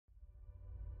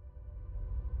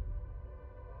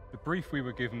brief we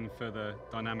were given for the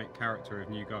dynamic character of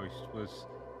New Ghost was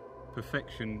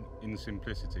perfection in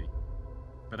simplicity.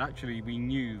 But actually we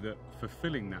knew that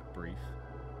fulfilling that brief,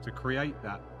 to create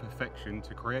that perfection,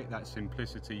 to create that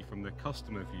simplicity from the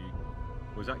customer view,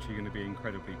 was actually going to be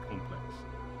incredibly complex.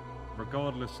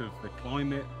 Regardless of the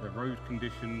climate, the road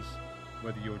conditions,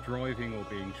 whether you're driving or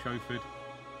being chauffeured,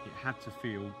 it had to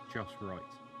feel just right.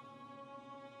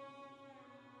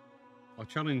 Our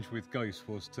challenge with Ghost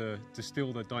was to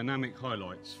distill the dynamic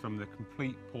highlights from the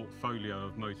complete portfolio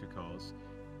of motor cars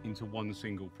into one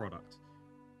single product.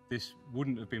 This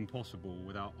wouldn't have been possible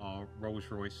without our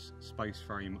Rolls-Royce space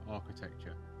frame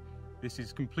architecture. This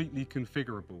is completely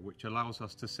configurable, which allows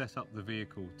us to set up the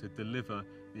vehicle to deliver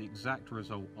the exact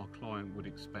result our client would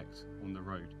expect on the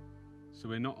road. So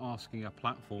we're not asking a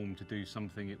platform to do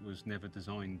something it was never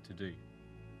designed to do.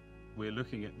 We're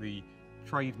looking at the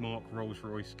trademark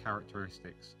Rolls-Royce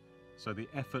characteristics. So the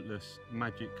effortless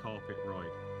magic carpet ride,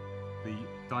 the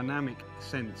dynamic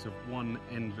sense of one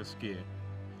endless gear,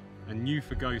 and new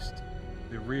for Ghost,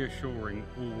 the reassuring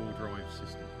all-wheel drive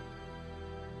system.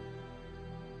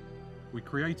 We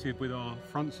created with our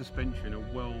front suspension a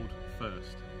world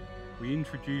first. We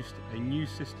introduced a new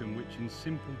system which in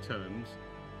simple terms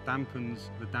dampens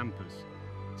the dampers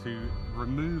to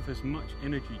remove as much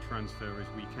energy transfer as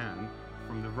we can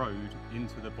from the road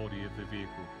into the body of the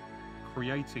vehicle,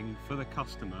 creating for the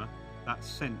customer that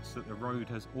sense that the road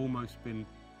has almost been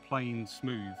plain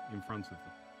smooth in front of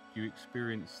them. You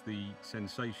experience the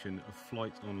sensation of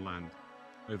flight on land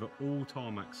over all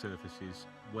tarmac surfaces,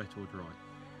 wet or dry.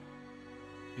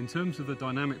 In terms of the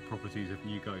dynamic properties of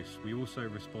New Ghost, we also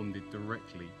responded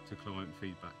directly to client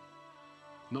feedback.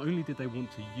 Not only did they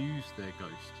want to use their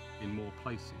Ghost in more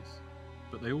places,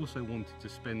 but they also wanted to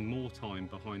spend more time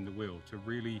behind the wheel to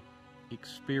really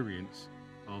experience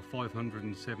our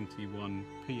 571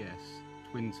 PS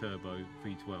twin-turbo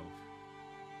V12.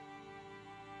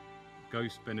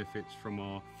 Ghost benefits from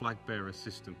our flag bearer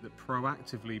system that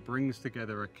proactively brings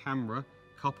together a camera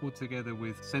coupled together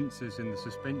with sensors in the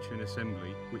suspension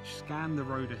assembly which scan the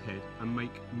road ahead and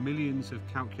make millions of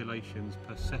calculations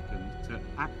per second to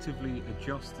actively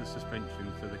adjust the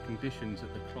suspension for the conditions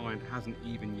that the client hasn't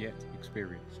even yet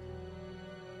experienced.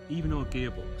 Even our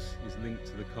gearbox is linked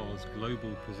to the car's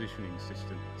global positioning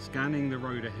system, scanning the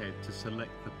road ahead to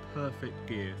select the perfect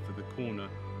gear for the corner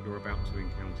you're about to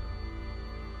encounter.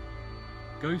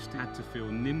 Ghost had to feel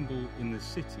nimble in the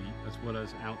city as well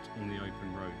as out on the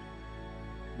open road.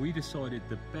 We decided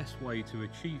the best way to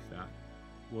achieve that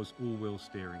was all-wheel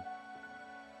steering.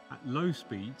 At low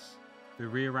speeds, the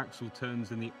rear axle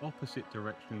turns in the opposite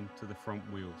direction to the front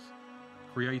wheels,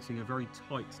 creating a very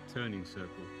tight turning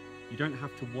circle. You don't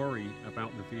have to worry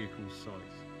about the vehicle's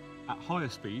size. At higher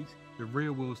speeds, the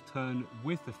rear wheels turn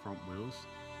with the front wheels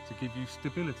to give you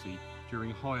stability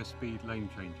during higher speed lane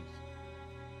changes.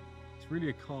 It's really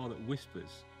a car that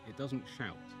whispers, it doesn't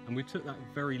shout. And we took that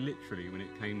very literally when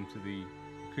it came to the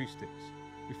acoustics.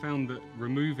 We found that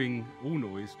removing all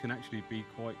noise can actually be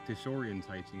quite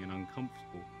disorientating and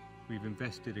uncomfortable. We've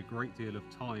invested a great deal of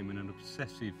time and an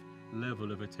obsessive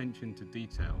level of attention to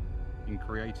detail in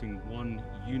creating one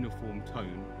uniform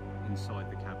tone inside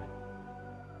the cabin.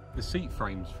 The seat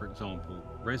frames, for example,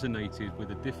 resonated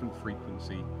with a different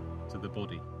frequency to the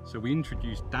body. So we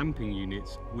introduced damping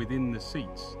units within the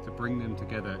seats to bring them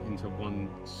together into one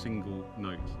single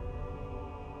note.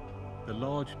 The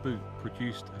large boot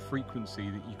produced a frequency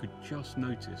that you could just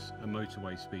notice at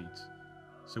motorway speeds.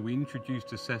 So we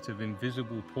introduced a set of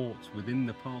invisible ports within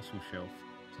the parcel shelf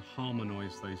to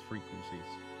harmonise those frequencies.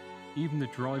 Even the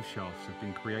drive shafts have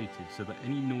been created so that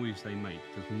any noise they make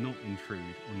does not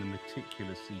intrude on the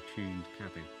meticulously tuned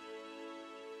cabin.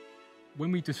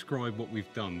 When we describe what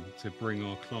we've done to bring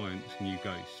our clients New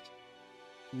Ghost,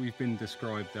 we've been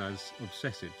described as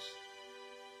obsessives.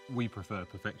 We prefer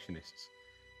perfectionists.